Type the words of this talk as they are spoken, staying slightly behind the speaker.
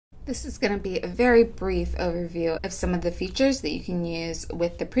This is going to be a very brief overview of some of the features that you can use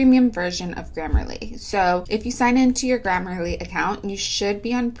with the premium version of Grammarly. So if you sign into your Grammarly account, you should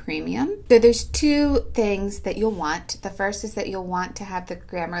be on premium. So there's two things that you'll want. The first is that you'll want to have the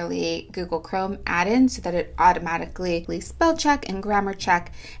Grammarly Google Chrome add-in so that it automatically spell check and grammar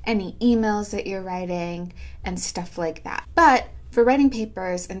check any emails that you're writing and stuff like that. But for writing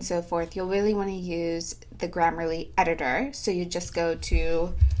papers and so forth, you'll really want to use the Grammarly editor. So you just go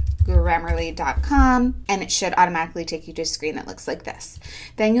to Grammarly.com and it should automatically take you to a screen that looks like this.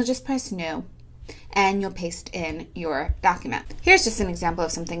 Then you'll just press new and you'll paste in your document. Here's just an example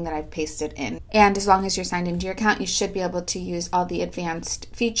of something that I've pasted in. And as long as you're signed into your account, you should be able to use all the advanced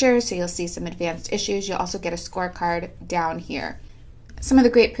features. So you'll see some advanced issues. You'll also get a scorecard down here. Some of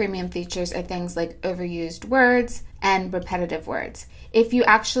the great premium features are things like overused words and repetitive words. If you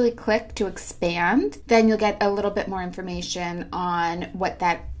actually click to expand, then you'll get a little bit more information on what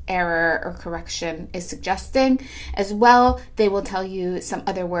that error or correction is suggesting. As well, they will tell you some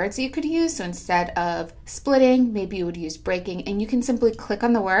other words that you could use. So instead of splitting, maybe you would use breaking, and you can simply click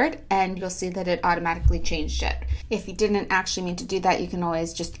on the word and you'll see that it automatically changed it. If you didn't actually mean to do that, you can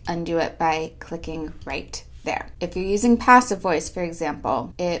always just undo it by clicking right there. If you're using passive voice, for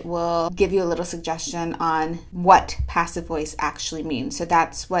example, it will give you a little suggestion on what passive voice actually means. So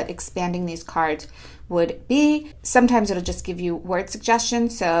that's what expanding these cards would be. Sometimes it'll just give you word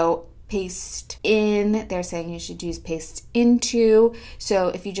suggestions. So paste in, they're saying you should use paste into. So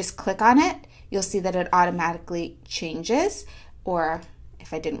if you just click on it, you'll see that it automatically changes. Or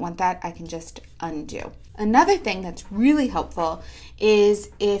if I didn't want that, I can just undo. Another thing that's really helpful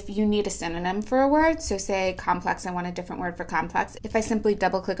is if you need a synonym for a word. So say complex, I want a different word for complex. If I simply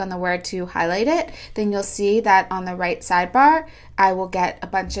double click on the word to highlight it, then you'll see that on the right sidebar, I will get a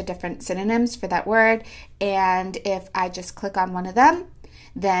bunch of different synonyms for that word. And if I just click on one of them,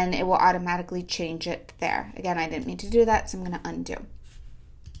 then it will automatically change it there. Again, I didn't mean to do that, so I'm going to undo.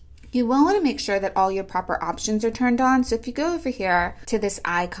 You will want to make sure that all your proper options are turned on. So if you go over here to this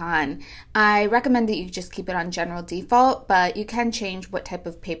icon, I recommend that you just keep it on general default, but you can change what type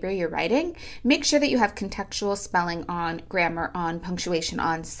of paper you're writing. Make sure that you have contextual spelling on, grammar on, punctuation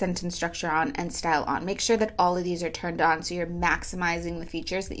on, sentence structure on, and style on. Make sure that all of these are turned on so you're maximizing the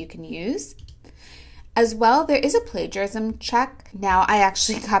features that you can use. As well, there is a plagiarism check. Now, I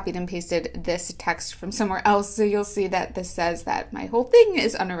actually copied and pasted this text from somewhere else, so you'll see that this says that my whole thing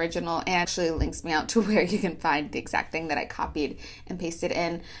is unoriginal and actually links me out to where you can find the exact thing that I copied and pasted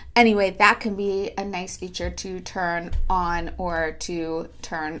in. Anyway, that can be a nice feature to turn on or to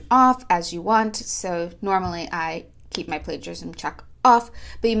turn off as you want. So normally I keep my plagiarism check off,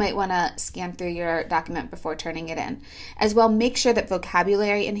 but you might want to scan through your document before turning it in. As well, make sure that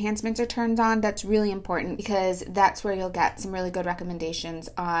vocabulary enhancements are turned on. That's really important because that's where you'll get some really good recommendations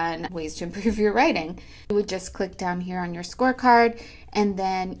on ways to improve your writing. You would just click down here on your scorecard and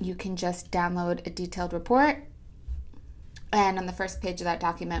then you can just download a detailed report. And on the first page of that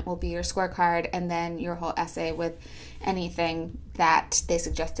document will be your scorecard and then your whole essay with anything that they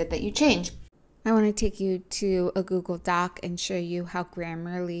suggested that you change. I want to take you to a Google Doc and show you how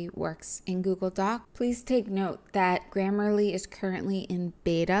Grammarly works in Google Doc. Please take note that Grammarly is currently in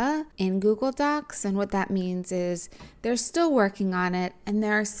beta in Google Docs, and what that means is they're still working on it and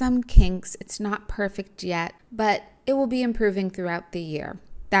there are some kinks. It's not perfect yet, but it will be improving throughout the year.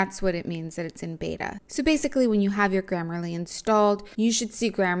 That's what it means that it's in beta. So basically, when you have your Grammarly installed, you should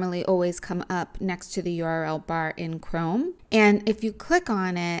see Grammarly always come up next to the URL bar in Chrome. And if you click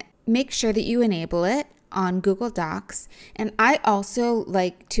on it, make sure that you enable it on Google Docs. And I also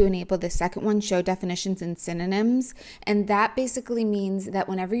like to enable the second one, show definitions and synonyms. And that basically means that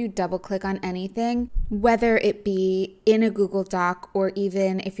whenever you double click on anything, whether it be in a Google Doc or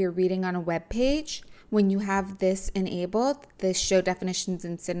even if you're reading on a web page, when you have this enabled, this show definitions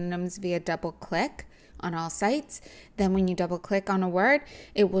and synonyms via double click on all sites, then when you double click on a word,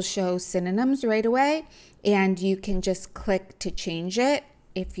 it will show synonyms right away. And you can just click to change it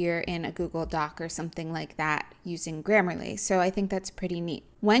if you're in a Google Doc or something like that using Grammarly. So I think that's pretty neat.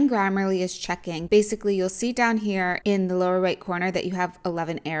 When Grammarly is checking, basically you'll see down here in the lower right corner that you have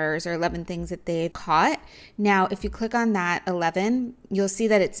 11 errors or 11 things that they've caught. Now, if you click on that 11, you'll see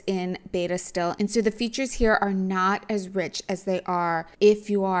that it's in beta still. And so the features here are not as rich as they are if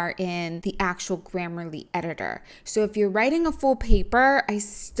you are in the actual Grammarly editor. So if you're writing a full paper, I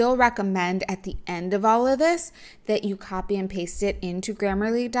still recommend at the end of all of this that you copy and paste it into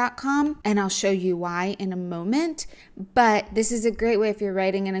Grammarly.com, and I'll show you why in a moment. But this is a great way if you're writing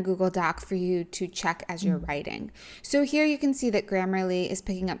writing in a Google Doc for you to check as you're writing. So here you can see that Grammarly is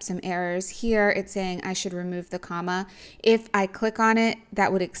picking up some errors. Here it's saying I should remove the comma. If I click on it,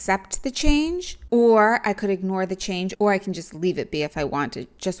 that would accept the change, or I could ignore the change, or I can just leave it be if I want.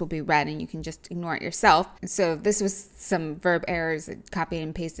 It just will be read and you can just ignore it yourself. So this was some verb errors copied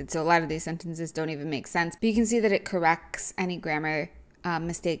and pasted. So a lot of these sentences don't even make sense. But you can see that it corrects any grammar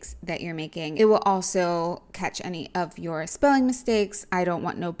mistakes that you're making. It will also catch any of your spelling mistakes. I don't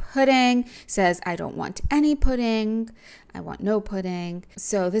want no pudding says I don't want any pudding. I want no pudding.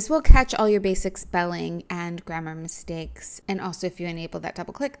 So this will catch all your basic spelling and grammar mistakes. And also if you enable that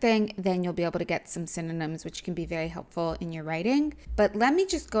double click thing, then you'll be able to get some synonyms, which can be very helpful in your writing. But let me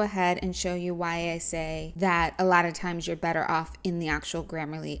just go ahead and show you why I say that a lot of times you're better off in the actual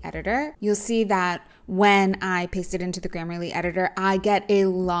Grammarly editor. You'll see that when I paste it into the Grammarly editor, I get a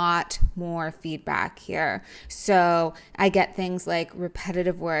lot more feedback here. So I get things like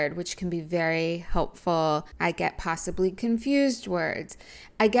repetitive word, which can be very helpful. I get possibly confused words.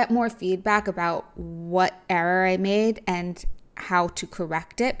 I get more feedback about what error I made and how to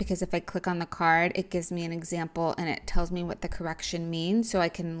correct it, because if I click on the card, it gives me an example and it tells me what the correction means, so I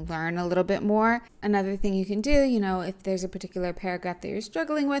can learn a little bit more. Another thing you can do, if there's a particular paragraph that you're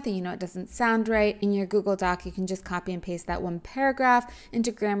struggling with and it doesn't sound right in your Google Doc, you can just copy and paste that one paragraph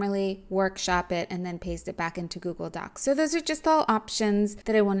into Grammarly, workshop it, and then paste it back into Google Docs. So those are just all options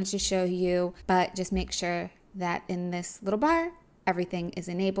that I wanted to show you, but just make sure that in this little bar, everything is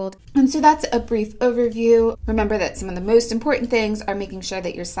enabled. And so that's a brief overview. Remember that some of the most important things are making sure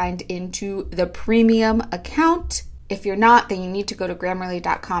that you're signed into the premium account. If you're not, then you need to go to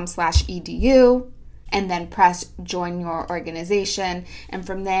grammarly.com/edu and then press join your organization. And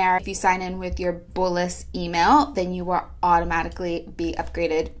from there, if you sign in with your Bullis email, then you will automatically be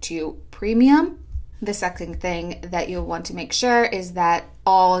upgraded to premium. The second thing that you'll want to make sure is that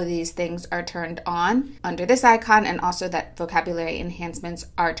all of these things are turned on under this icon, and also that vocabulary enhancements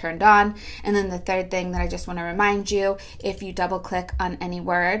are turned on. And then the third thing that I just want to remind you, if you double click on any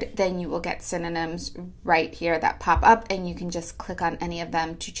word, then you will get synonyms right here that pop up, and you can just click on any of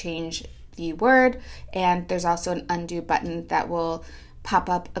them to change the word. And there's also an undo button that will pop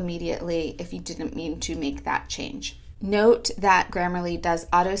up immediately if you didn't mean to make that change. Note that Grammarly does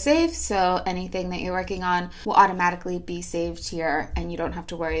autosave, so anything that you're working on will automatically be saved here and you don't have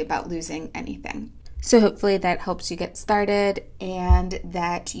to worry about losing anything. So hopefully that helps you get started and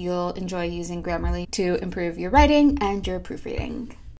that you'll enjoy using Grammarly to improve your writing and your proofreading.